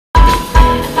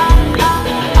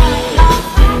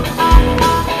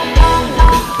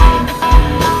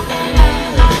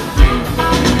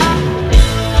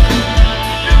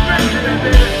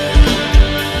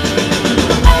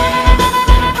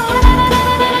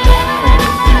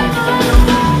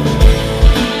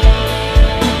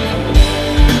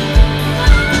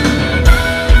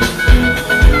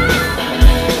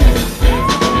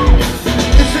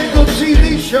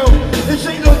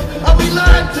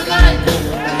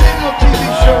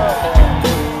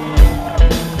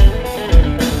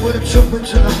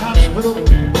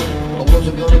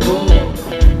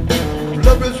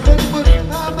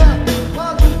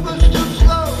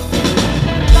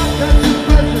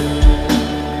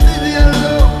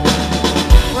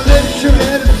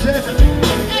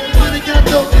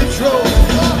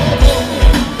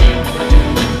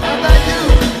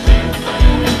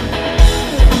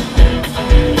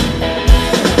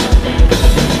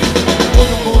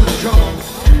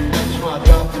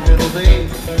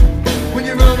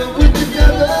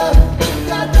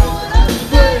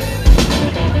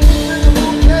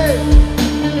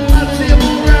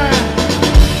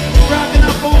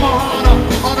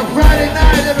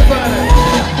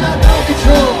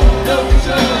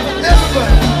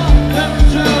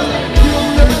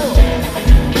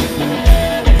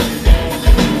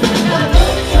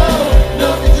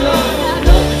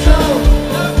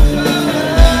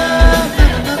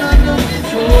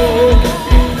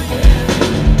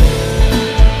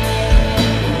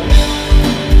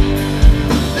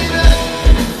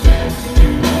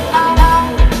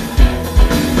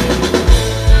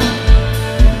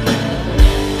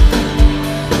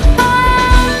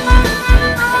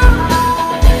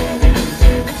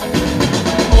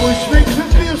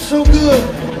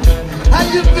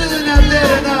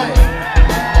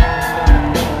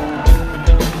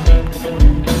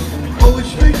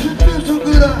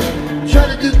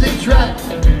track.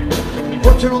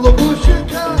 Watching all the bullshit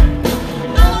come.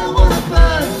 I don't wanna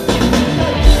find.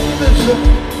 Listen,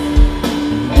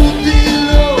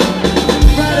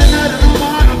 Friday night in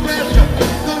Omaha, Nebraska.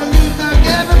 Gonna lose like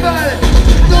everybody.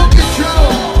 No control.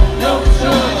 No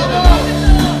control.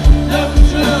 No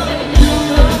control.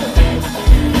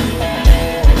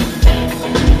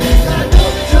 Got no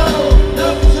control. No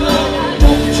control. No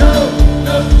control.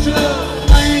 No control.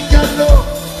 I ain't got no.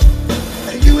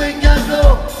 And you ain't got no.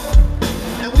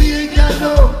 And we ain't got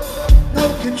no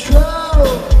control.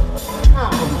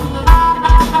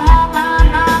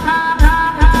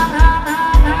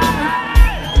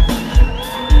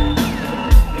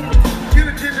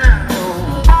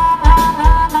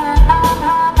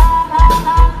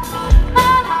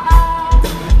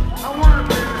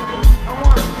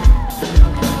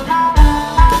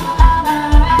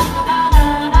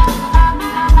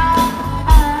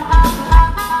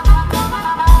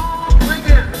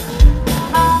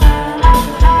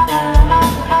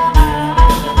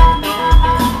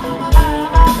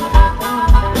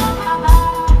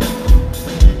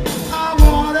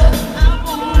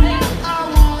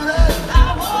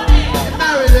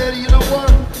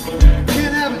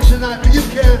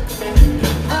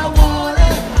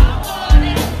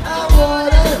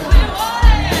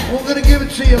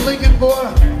 Lincoln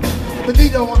boy,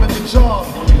 Benito on the guitar.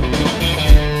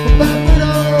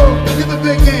 Give a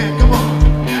big hand, come on.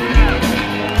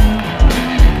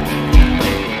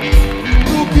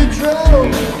 No control.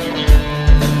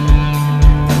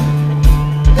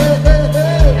 Hey, hey, hey.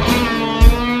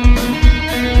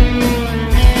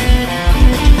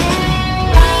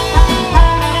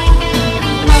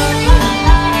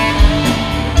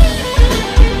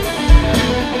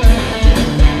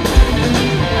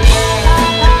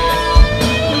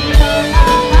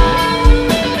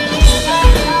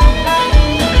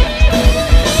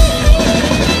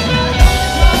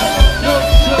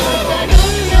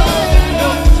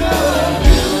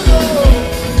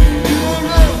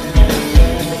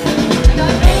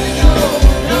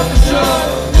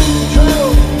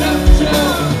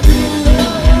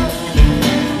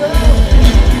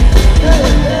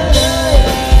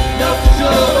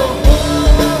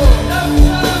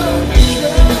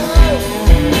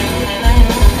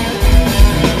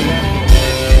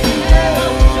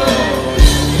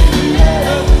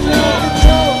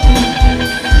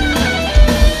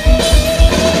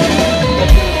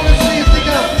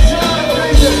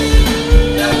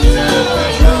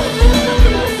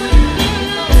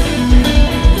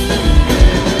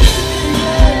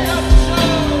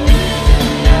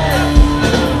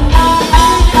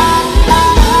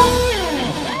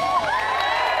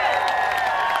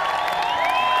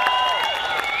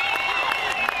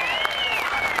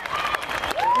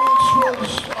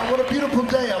 What a beautiful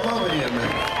day. I love it here,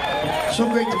 man. So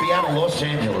great to be out in Los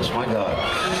Angeles, my God.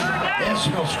 Air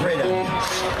smells great out here.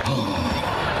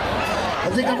 I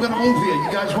think I'm going to move here.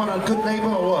 You guys want a good neighbor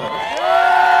or what?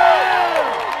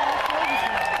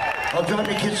 I'll drive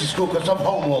my kids to school because I'm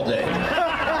home all day.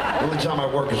 The only time I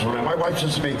work is when my wife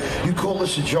says to me, you call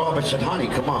this a job? I said, honey,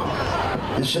 come on.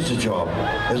 This is a job.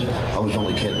 I was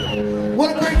only kidding.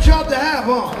 What a great job to have,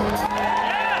 huh?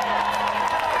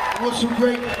 Well, some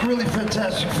great, really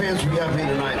fantastic fans we have here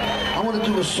tonight. I want to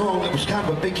do a song that was kind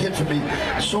of a big hit for me.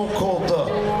 A song called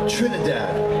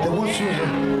Trinidad. There once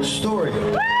was a story,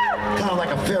 kind of like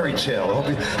a fairy tale.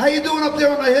 How you doing up there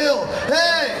on the hill?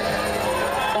 Hey!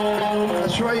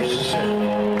 That's where I used to sit.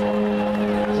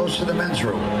 Close to the men's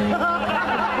room.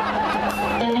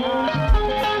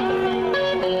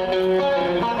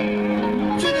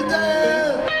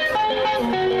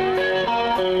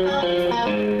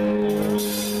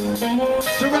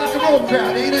 It's a rock and roll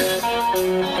crowd, ain't it?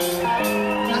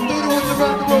 I'm doing it with the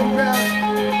rock and roll crowd.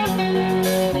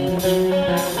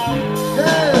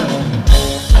 Yeah!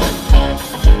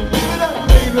 Give it up,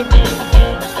 baby.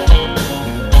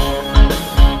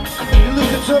 You're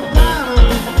looking so fine, huh?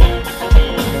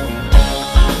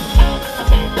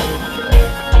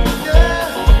 Yeah!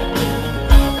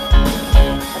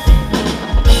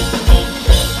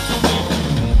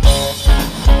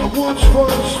 I once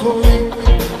was slowly.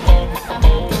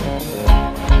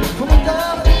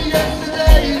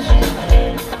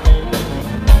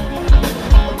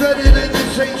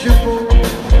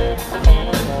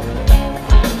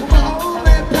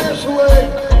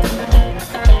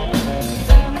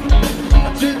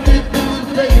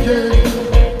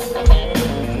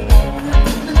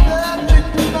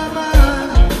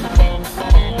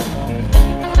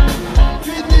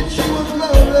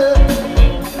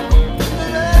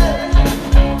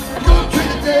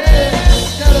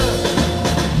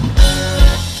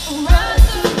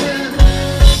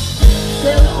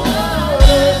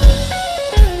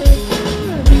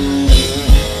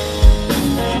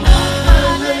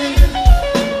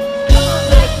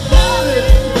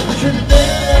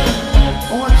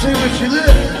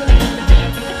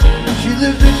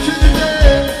 lives in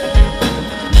Trinidad.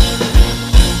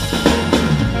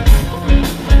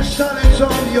 The sun is on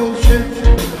the ocean,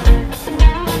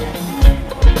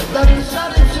 like the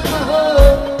sun is in my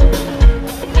heart.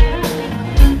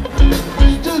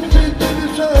 Stood in the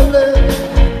trouble,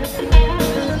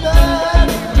 through the night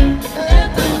and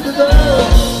through the dark.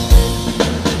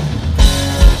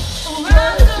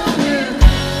 Right on in,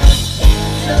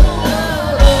 so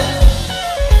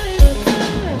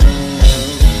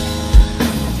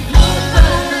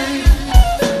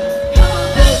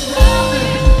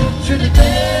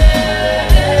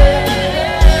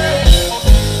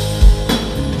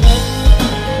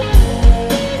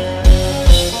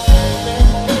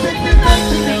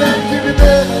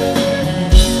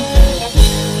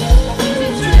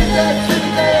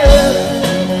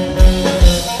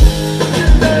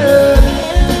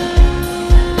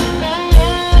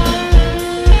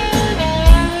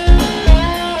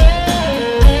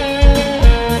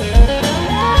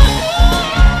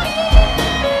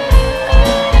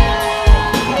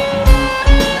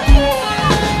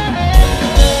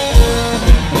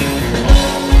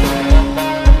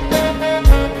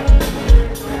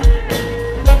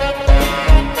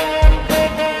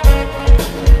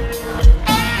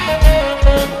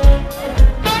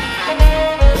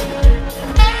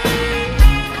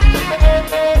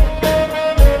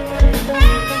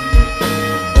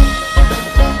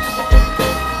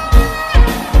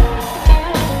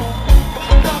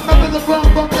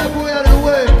bump that boy out of the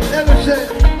way. Never said.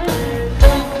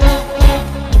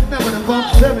 Remember the bump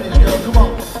 70s, girl. Come on.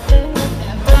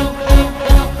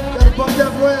 Gotta bump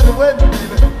that boy out of the way,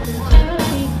 baby.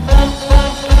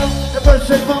 Everybody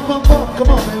say bump, bump, bump. Come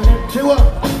on, baby. Chew up.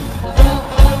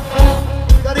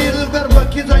 Gotta hear a little better about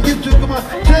kids on YouTube. Come on.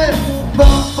 Say it.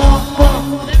 Bump, bump, bump.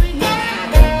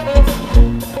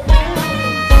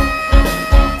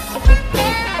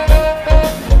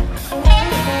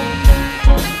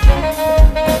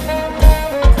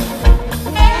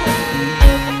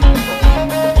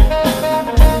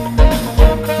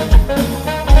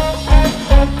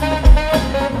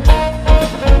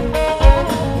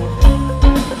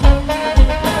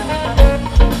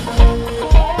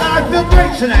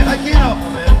 Tonight, I can't help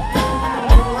it, man.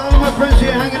 All of my friends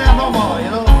here hanging out in Omaha,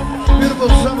 you know. Beautiful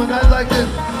summer night like this.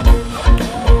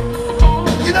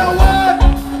 You know what?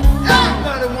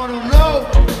 Everybody wanna know.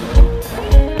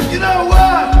 You know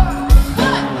what?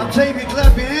 I'll tell you if you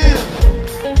clap your hands.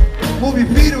 Move your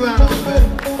feet around a little bit.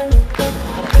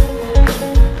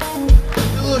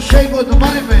 Do a little shake with the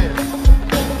money man.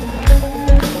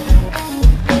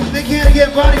 Big hand to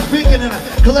get Bonnie Pinkin and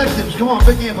collectives. Come on,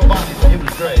 big hand for Bonnie. He was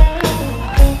great.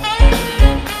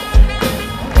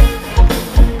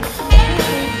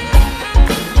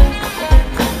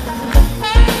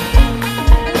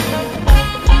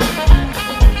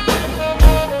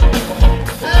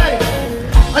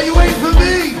 Are you waiting for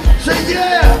me? Say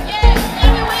yeah!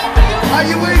 Are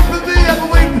you waiting for me? I've been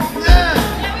waiting for you. Yeah!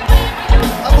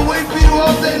 I've been waiting for you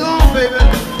all day long, baby.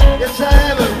 Yes, I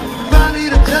have it. Finally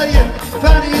here to tell you.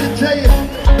 Finally here to tell you.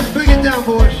 Bring it down,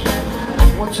 boys.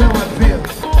 One time I feel.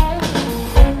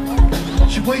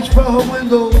 She waits by her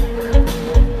window.